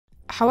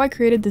how I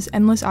created this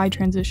endless eye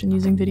transition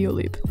using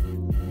Videoleap.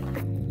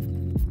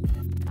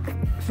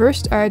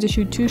 First, I had to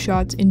shoot 2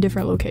 shots in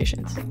different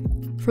locations.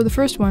 For the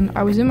first one,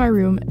 I was in my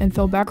room and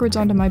fell backwards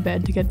onto my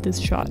bed to get this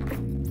shot.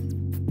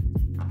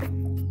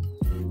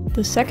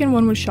 The second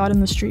one was shot in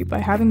the street by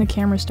having the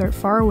camera start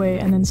far away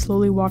and then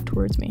slowly walk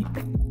towards me.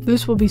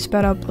 This will be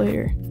sped up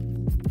later.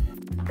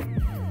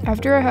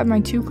 After I had my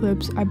 2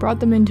 clips, I brought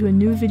them into a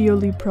new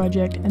Videoleap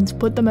project and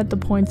split them at the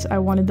points I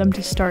wanted them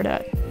to start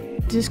at,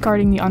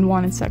 discarding the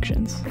unwanted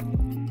sections.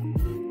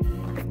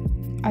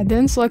 I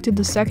then selected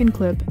the second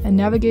clip and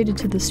navigated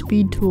to the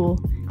speed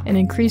tool and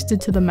increased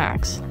it to the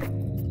max.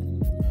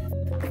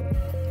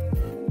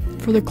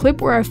 For the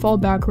clip where I fall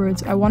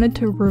backwards, I wanted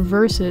to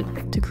reverse it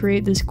to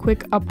create this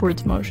quick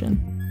upwards motion.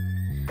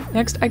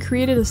 Next, I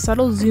created a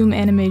subtle zoom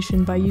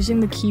animation by using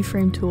the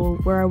Keyframe tool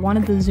where I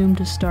wanted the zoom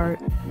to start,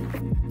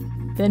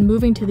 then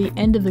moving to the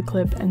end of the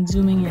clip and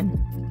zooming in.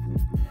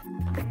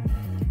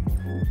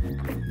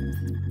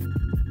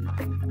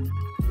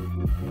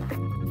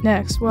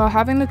 Next, while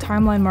having the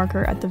timeline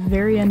marker at the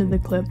very end of the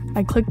clip,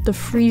 I clicked the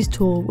freeze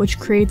tool, which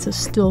creates a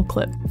still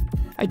clip.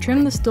 I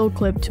trimmed the still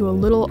clip to a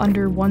little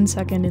under 1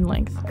 second in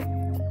length.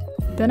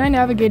 Then I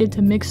navigated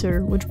to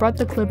Mixer, which brought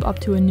the clip up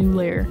to a new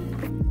layer.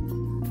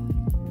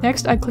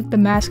 Next, I clicked the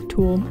mask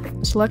tool,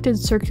 selected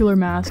circular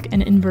mask,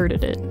 and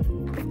inverted it.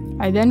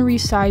 I then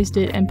resized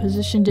it and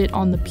positioned it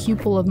on the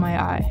pupil of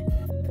my eye.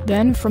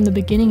 Then, from the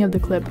beginning of the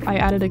clip, I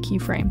added a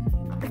keyframe.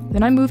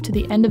 Then I moved to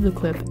the end of the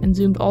clip and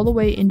zoomed all the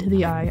way into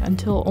the eye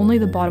until only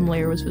the bottom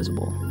layer was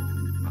visible.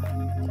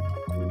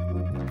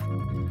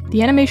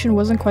 The animation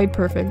wasn't quite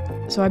perfect,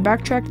 so I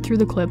backtracked through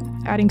the clip,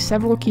 adding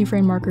several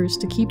keyframe markers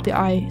to keep the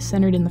eye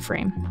centered in the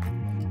frame.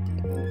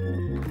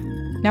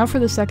 Now for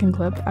the second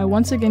clip, I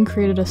once again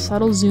created a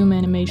subtle zoom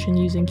animation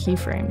using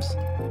keyframes.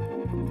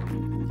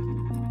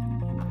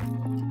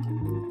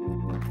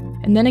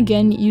 And then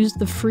again used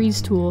the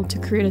freeze tool to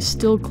create a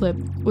still clip,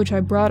 which I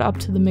brought up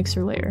to the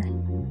mixer layer.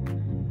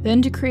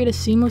 Then to create a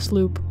seamless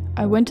loop,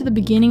 I went to the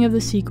beginning of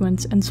the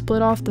sequence and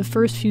split off the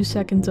first few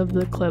seconds of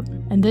the clip,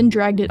 and then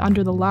dragged it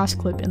under the last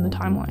clip in the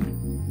timeline.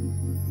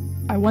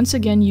 I once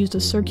again used a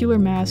circular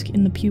mask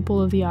in the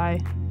pupil of the eye,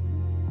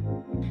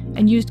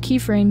 and used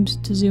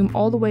keyframes to zoom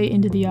all the way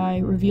into the eye,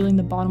 revealing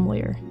the bottom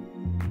layer.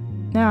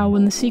 Now,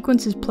 when the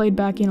sequence is played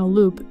back in a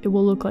loop, it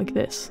will look like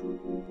this.